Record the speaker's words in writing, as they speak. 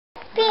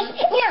No,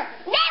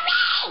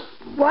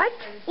 Baby! What?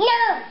 No,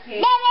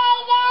 Baby!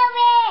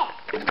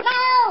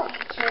 No!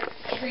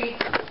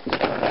 Treats. Is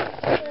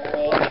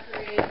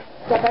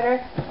that better?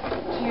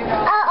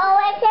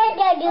 I said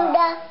to do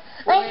that.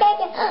 I said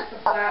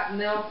to Flat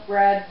milk,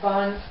 bread,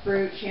 buns,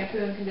 fruit, shampoo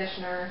and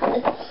conditioner. do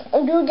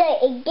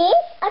the this.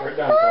 Write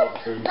down dog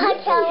food.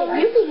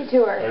 You feed it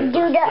to her. Do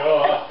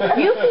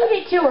the You feed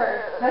it to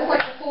her. That's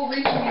like the full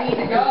reason we need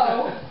to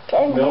go.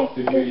 Milk,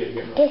 did you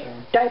get milk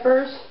down?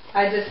 Diapers.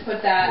 I just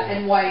put that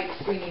in wipes.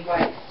 We need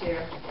wipes too.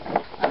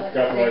 I like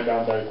Got to write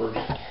down diapers.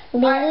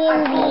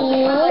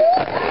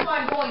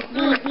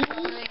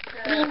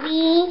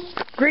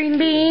 Green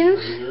beans.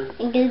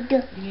 Do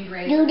the feed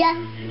it. Am I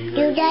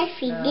going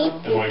to need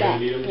them?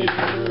 Did you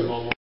do them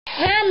all?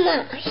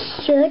 Hammers.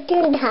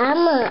 Certain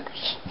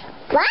hammers.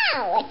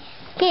 Wow.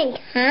 Certain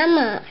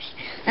hammers.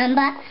 And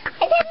but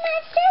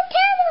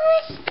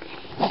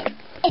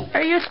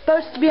Are you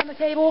supposed to be on the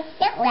table?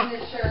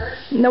 hammers.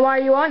 No, why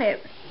are you on it?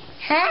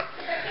 Huh?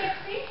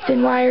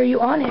 Then why are you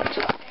on it?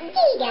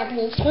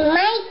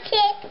 My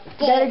tip.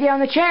 Better get on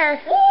the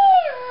chair.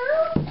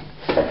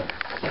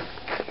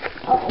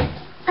 Oh,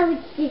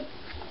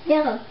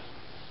 no.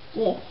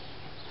 Yes.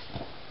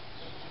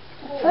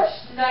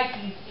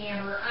 Nikes,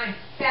 Amber. I'm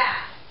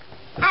fat.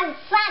 I'm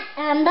fat,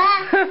 Amber.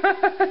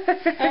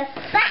 I'm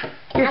fat.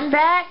 You're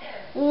fat?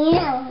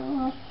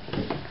 No.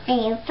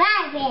 I'm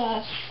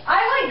fat. I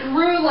like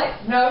grew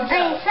like no joke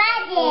I'm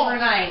fat.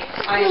 overnight.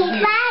 I'm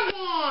huge. fat.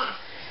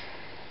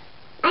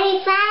 I'm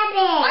fat.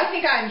 I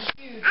think I'm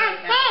huge right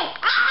now.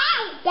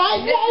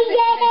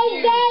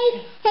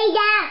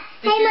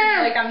 Hey,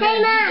 Like I'm gonna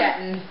be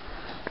getting.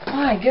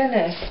 My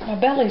goodness, my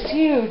belly's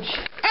huge.